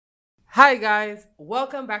Hi guys,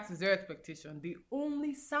 welcome back to Zero Expectation, the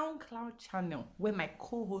only SoundCloud channel where my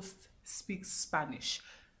co-host speaks Spanish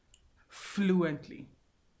fluently.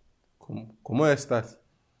 ¿Cómo estás?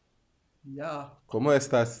 Yeah. ¿Cómo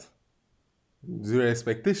estás? Zero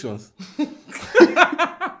expectations.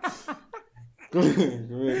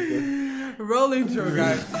 ¿Cómo estás? Roll intro,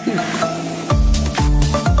 guys.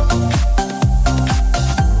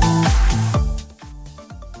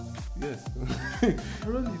 Yes.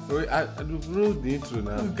 Roll it. Wait, I wrote the intro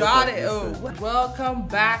now. Got it. Oh, welcome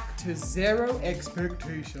back to Zero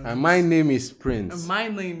Expectation. And my name is Prince. And my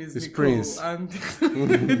name is It's Nicole, Prince. and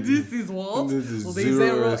this is what? This is The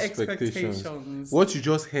zero expectations. What you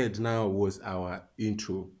just heard now was our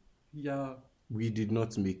intro. Yeah. We did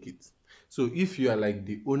not make it. So if you are like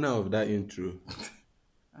the owner of that intro,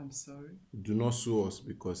 I'm sorry. do not sue us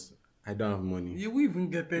because I don't have money. You will even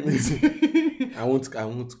get anything. I won't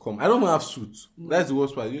come. I don't have suit. That's the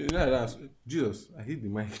worst part. Jesus, I hit the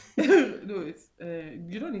mic. No, it's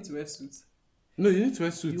you don't need to wear suits. No, you need to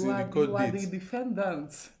wear suit You in are, the court you are date. the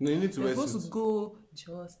defendant. No, you need to You're wear supposed suit. to go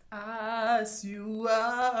just as you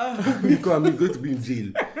are. Because I'm going to be in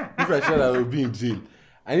jail. If I said I will be in jail,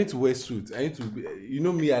 I need to wear suit. I need to be, you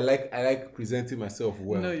know me, I like presenting myself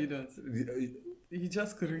well. No, you don't. You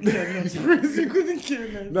just couldn't care less. Prince, you couldn't care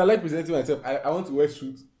less. No, I like presenting myself. I want to wear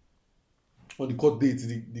suit on the court date.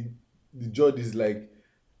 The judge is like,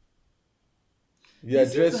 you are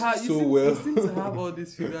dressed so well. You seem to have all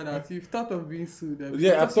this figured out. You've thought of being sued.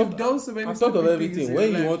 Yeah, you've done so many I've thought of stupid everything. things in When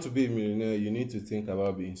your you life. want to be a millionaire, you need to think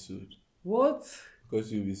about being sued. What?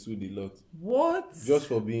 Because you'll be sued a lot. What? Just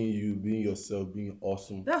for being you, being yourself, being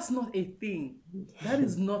awesome. That's not a thing. That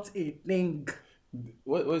is not a thing.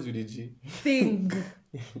 What's with the G? Thing.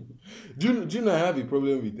 Do you know I have a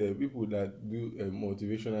problem with people that do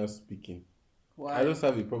motivational speaking? Why? I just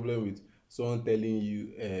have a problem with someone telling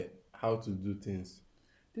you how to do things.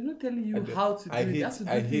 They're not telling you how to do it. You have to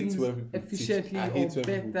do things efficiently or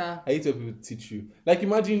better. I hate when people teach you. Like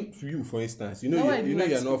imagine for you, for instance, you know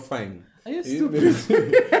you're not fine. Are you stupid?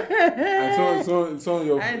 And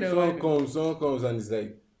someone comes and is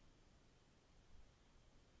like,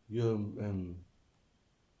 you're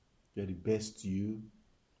the best you.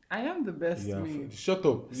 I am the best me. Shut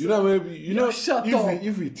up. You know maybe shut up.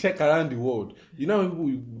 If we check around the world, you know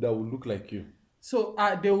people that will look like you. So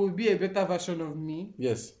there will be a better version of me.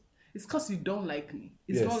 Yes. It's because you don't like me.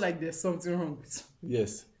 It's Yes. not like there's something wrong with me.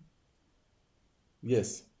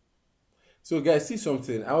 Yes. So guys, see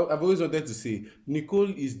something. I've always wanted to say Nicole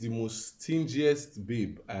is the most stingiest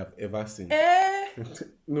babe I've ever seen.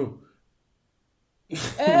 No.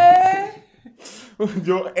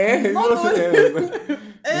 Your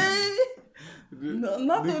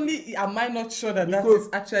Not only am I not sure that Nicole, that is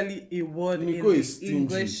actually a word Nicole in is the stingy.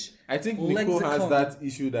 English. I think Nicole has lexicon. that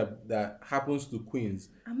issue that happens to queens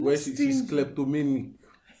I'm where not she's stingy. kleptomaniac.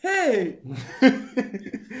 Hey,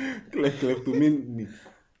 Kleptomaniac.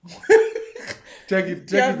 Check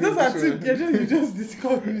it. yeah, Check those are two. it. You just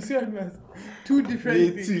discovered. You see, as two different You're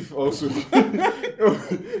a things. thief also.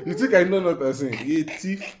 You think I know what I'm saying? You're a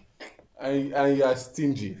thief and you are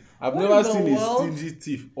stingy. I've What never in the seen world? a stingy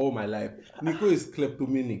thief all my life. Nicole is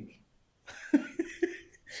kleptomaniac.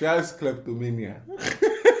 She has kleptomania.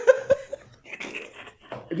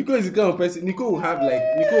 Nicole is the kind of person. Nicole will have like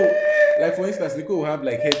for instance, Nicole will have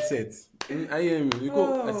like headsets. I hear me.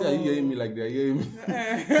 Nicole, I say, are you hearing me like they are hearing me?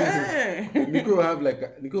 Nicole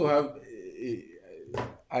will have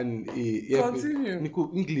Continue.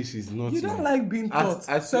 Nicole, English is not. You don't like being taught.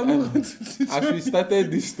 As we started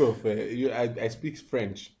this stuff, I speak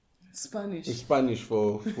French, Spanish Spanish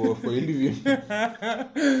for a living.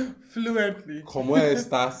 fluently. ¿Cómo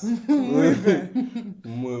estás?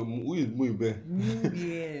 Muy bien.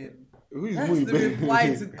 Yeah. Who is That's muy the bien?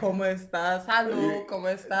 reply to ¿Cómo estás? Hello, ¿cómo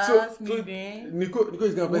estás? Muy bien. Nicole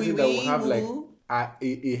is the kind of person Oui, that will oui, have like woo.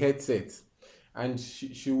 a headset, and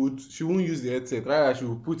she won't use the headset. Rather, she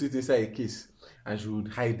will put it inside a case and she would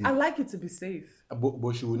hide it. I like it to be safe.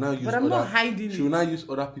 But she will now use. But I'm not hiding She will it. now use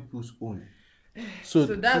other people's own. So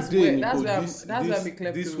that's today, where Nicole, I'm a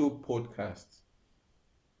klepto. this whole podcast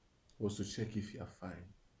was to check if you are fine.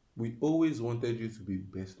 We always wanted you to be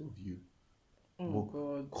best of you. Oh But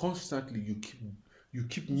God. constantly you keep You're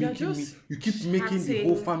making me, just you keep making the chatting.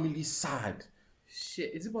 whole family sad.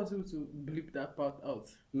 Shit. Is it possible to bleep that part out?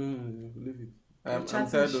 No, leave it. You're I'm chatting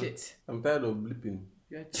tired shit. I'm tired of bleeping.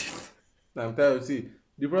 You're I'm tired of see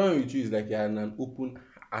the problem with you is like you're an open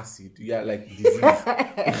acid. You are like disease.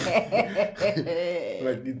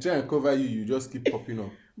 Like you try and cover you, you just keep popping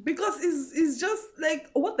up. Because it's just like,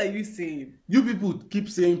 what are you saying? You people keep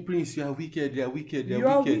saying, Prince, you are wicked, you are wicked, you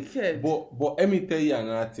are wicked. But let me tell you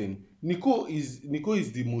another thing. Nico is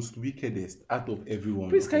the most wickedest out of everyone.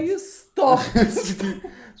 Please, can you stop?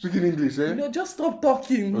 speaking English, eh? No, just stop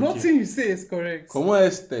talking. Okay. Nothing you say is correct. ¿Cómo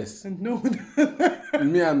estés? No.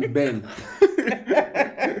 Me and Ben.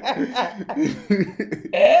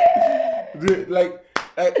 like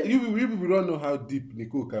you people don't know how deep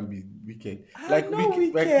Nico can be wicked. Like normally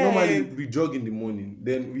we jog in the morning,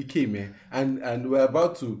 then we came here and we're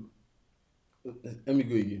about to. Let me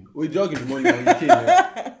go again. We jog in the morning and we came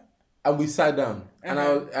here. And we sat down,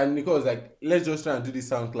 and Nico was like, "Let's just try and do this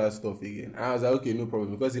SoundCloud stuff again." And I was like, "Okay, no problem,"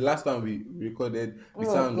 because the last time we recorded, the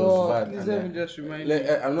sound was bad. Please let me just remind you.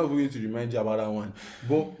 I'm not going to remind you about that one.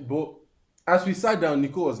 But as we sat down,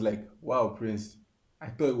 Nico was like, "Wow, Prince, I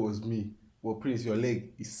thought it was me. Well, Prince, your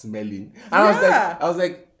leg is smelling." And I was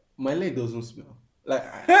like, "My leg doesn't smell.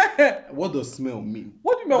 Like, what does smell mean?"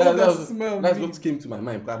 What do you mean? What does smell mean? That's what came to my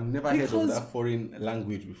mind. Because I've never heard of that foreign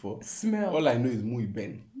language before. Smell. All I know is muy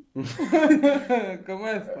ben. ¿Cómo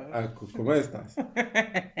estás? ¿Cómo estás?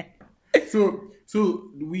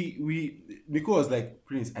 So we Nico was like,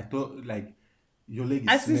 Prince, I thought like your leg is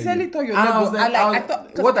I sincerely thought your leg was I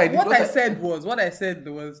thought what I said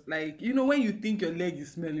was like, you know, when you think your leg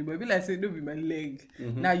is smelling, but I said, don't be my leg.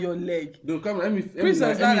 Now your leg. No, come on, let me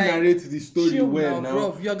narrate the story well now.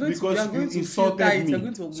 Bro, you're going because you insulted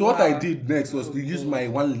me. So what I did next was to use my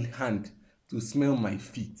one hand to smell my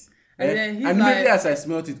feet. And immediately as I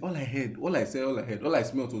smelled it, all I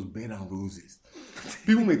smelled was bed and roses.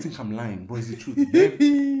 People may think I'm lying, but it's the truth.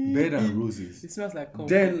 Bed and roses. It smells like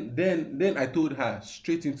comfort. Then I told her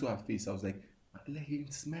straight into her face. I was like, "My leg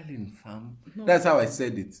ain't smelling, fam." No. That's how I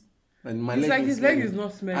said it. And my leg like his leg is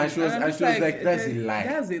not smelling. And she was like, "That's a lie."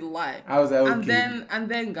 That's a lie. I was like, "Okay." And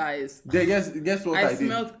then guys. Guess what I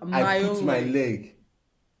did? I put my leg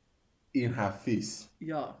in her face.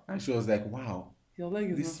 Yeah. And she was like, "Wow.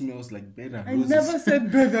 This smells like bed and roses." I never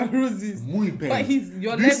said bed and roses. Muy ben. But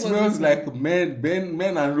your leg this smells like men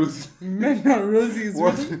and roses. Men and roses.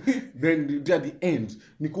 Then at the end,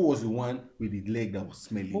 Nico was the one with the leg that was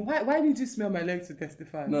smelling. But why did you smell my leg to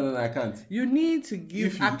testify? No, I can't. You need to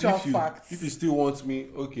give actual facts. If you still want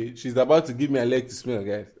me, okay. She's about to give me a leg to smell,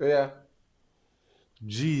 guys. Oh yeah.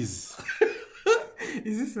 Jeez.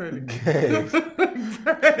 Is this right? Guys.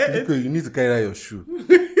 Nico, you need to carry out your shoe.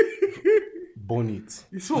 Burn it.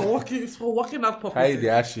 It's for working out purposes. Hide the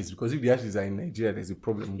ashes, because if the ashes are in Nigeria, there's a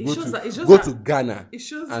problem. Go to Ghana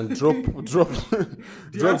and drop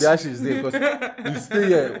the ashes there, because you stay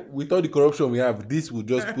here with all the corruption we have. This will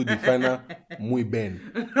just put the final muy ben.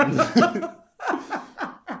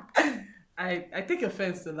 I take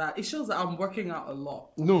offense to that. It shows that I'm working out a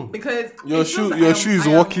lot. No, because your shoe is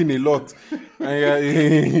working a lot,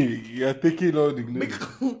 and you're taking all the glory.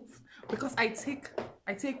 Because I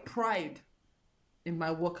take pride in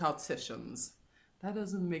my workout sessions. That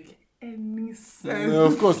doesn't make any sense. No,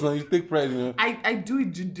 of course, now you take pride in it. I do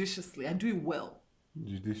it judiciously. I do it well.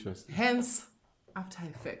 Judiciously. Hence, after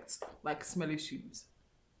effects, like smelly shoes.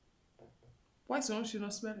 Why is your shoe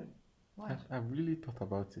not smelling? Why? I've really thought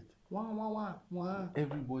about it. Why?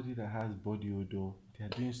 Everybody that has body odor, they are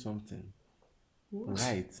doing something. What?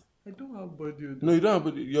 Right. I don't have body odor. No, you don't have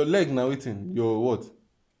body. Your leg now eating. Your what?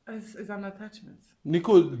 It's an attachment.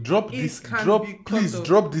 Nico, drop this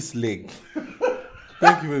leg.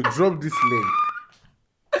 Thank you. Drop this leg.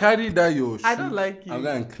 Carry that your shoe. I don't like it. I'm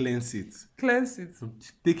going to cleanse it. Cleanse it.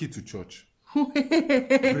 Take it to church.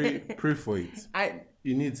 Pray for it.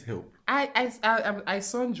 It needs help. I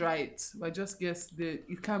sun dry it, but just guess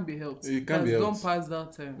it can't be helped. It can't be helped. Don't pass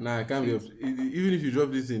that time. Nah, it can't be helped. Even if you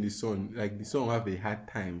drop this in the sun, like the sun will have a hard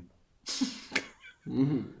time.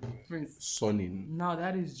 Prince. Sunning. Now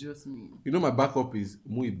that is just me. You know my backup is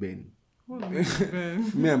muy ben. What is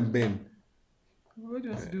Ben? Me and Ben. What do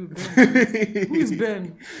you have to do with Ben? Who is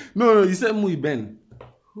Ben? No, you said muy ben.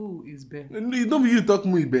 Who is Ben? No, don't be you talk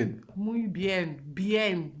muy ben. Muy bien.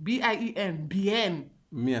 Bien. B-I-E-N. Bien.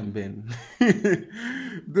 Me and Ben.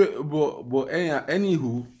 But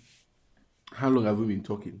anywho, how long have we been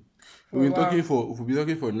talking? We've been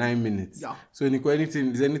talking for 9 minutes. Yeah. So, Nico, is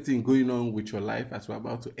anything going on with your life as we're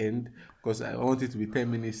about to end? Because I want it to be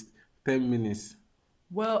 10 minutes. 10 minutes.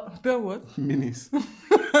 Well, 10 what? Minutes.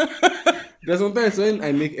 There's sometimes when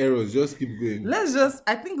I make errors, just keep going.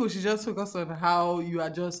 I think we should just focus on how you are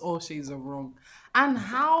just all shades of wrong. And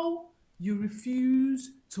how you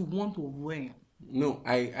refuse to want to learn. No,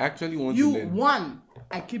 I actually want to learn. One,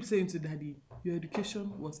 I keep saying to Daddy, your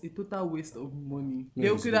education was a total waste of money. No, They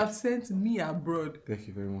it's could good. have sent me abroad. Thank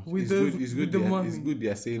you very much. With It's those- good. It's with good. the They are, money. it's good. They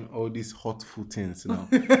are saying all these hurtful things now.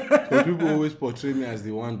 Because people always portray me as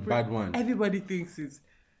the one bad one. Everybody thinks it.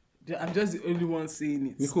 I'm just the only one saying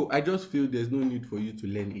it. Nicole, I just feel there's no need for you to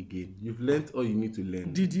learn again. You've learned all you need to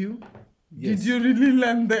learn. Did you? Yes. Did you really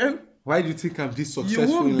learn them? Why do you think I'm this You successful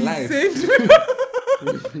won't in be life?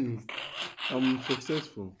 saying. I'm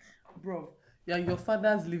successful. Bro, you're in your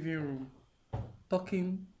father's living room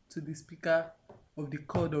talking to the speaker of the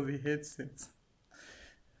cord of a headset.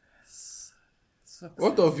 Success.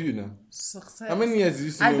 What of you now? Success. How many years did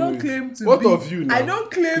you see I me don't with? claim to What be. of you now? I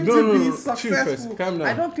don't claim No, to no, be no. Chill successful. first. Calm down.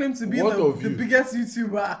 I don't claim to be What of the you? biggest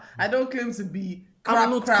YouTuber. I don't claim to be. I'm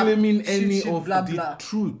not claiming any shit, of blah, the blah.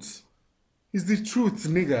 truth. It's the truth,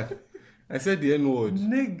 nigga. I said the N word.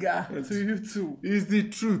 Nigga to you too. It's the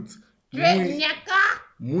truth. Muy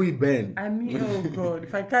Muy ben. I mean, oh God,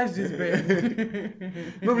 if I catch this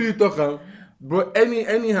bed. Nobody talk, bro.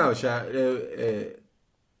 Anyhow, Sha,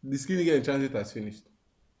 the Skinny Girl in Transit has finished.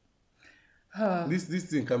 This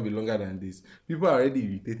thing can be longer than this. People are already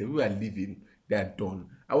irritated. People are leaving. They are done.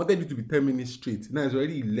 I wanted it to be 10 minutes straight. Now it's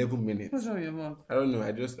already 11 minutes. What's wrong with your mouth? I don't know.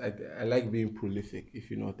 I like being prolific, if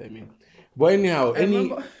you know what I mean. But anyhow,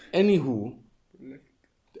 anywho,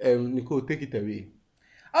 Nicole, take it away.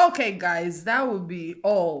 Okay, guys, that would be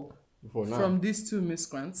all For now. from these two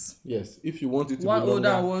miscreants. Yes, if you want it to One be longer,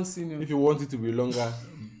 older and one senior. if you want it to be longer,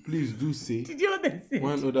 please do say Did you understand?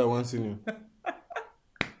 one older, one senior.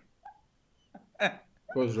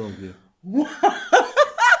 What's wrong here?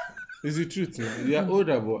 It's the truth, man. You are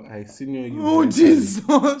older, but I senior you. Oh, mentally. Jesus.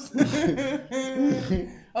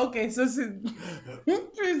 Okay, so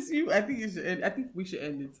Prince, I think you should end. I think we should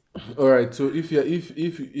end it. All right. So if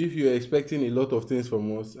you're expecting a lot of things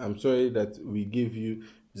from us, I'm sorry that we gave you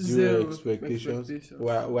zero expectations. We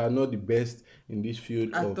are not the best in this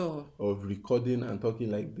field of recording and talking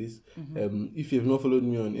like this. If you've not followed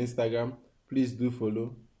me on Instagram, please do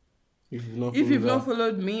follow. If you've not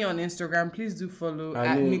followed me on Instagram, please do follow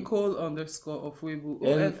at Nicole_Ofwebu.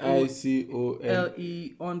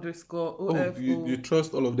 NICOLE_OFO. You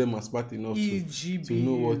trust all of them are smart enough to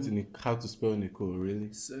know how to spell Nicole,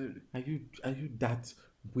 really? So, are you that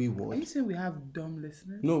wayward? Are you saying we have dumb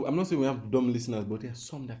listeners? No, I'm not saying we have dumb listeners, but there are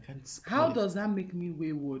some that can't spell. How does that make me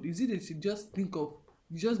wayward? Is it that you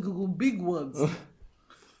just Google big words?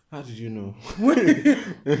 How did you know?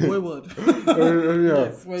 Wayward.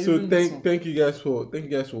 Yes, so thank you guys for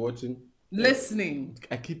watching. Listening.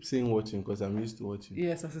 I keep saying watching because I'm used to watching.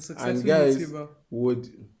 Yes, as a successful and guys YouTuber.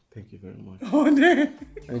 Thank you very much.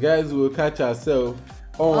 And guys, we'll catch ourselves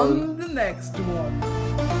on the next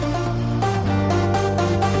one.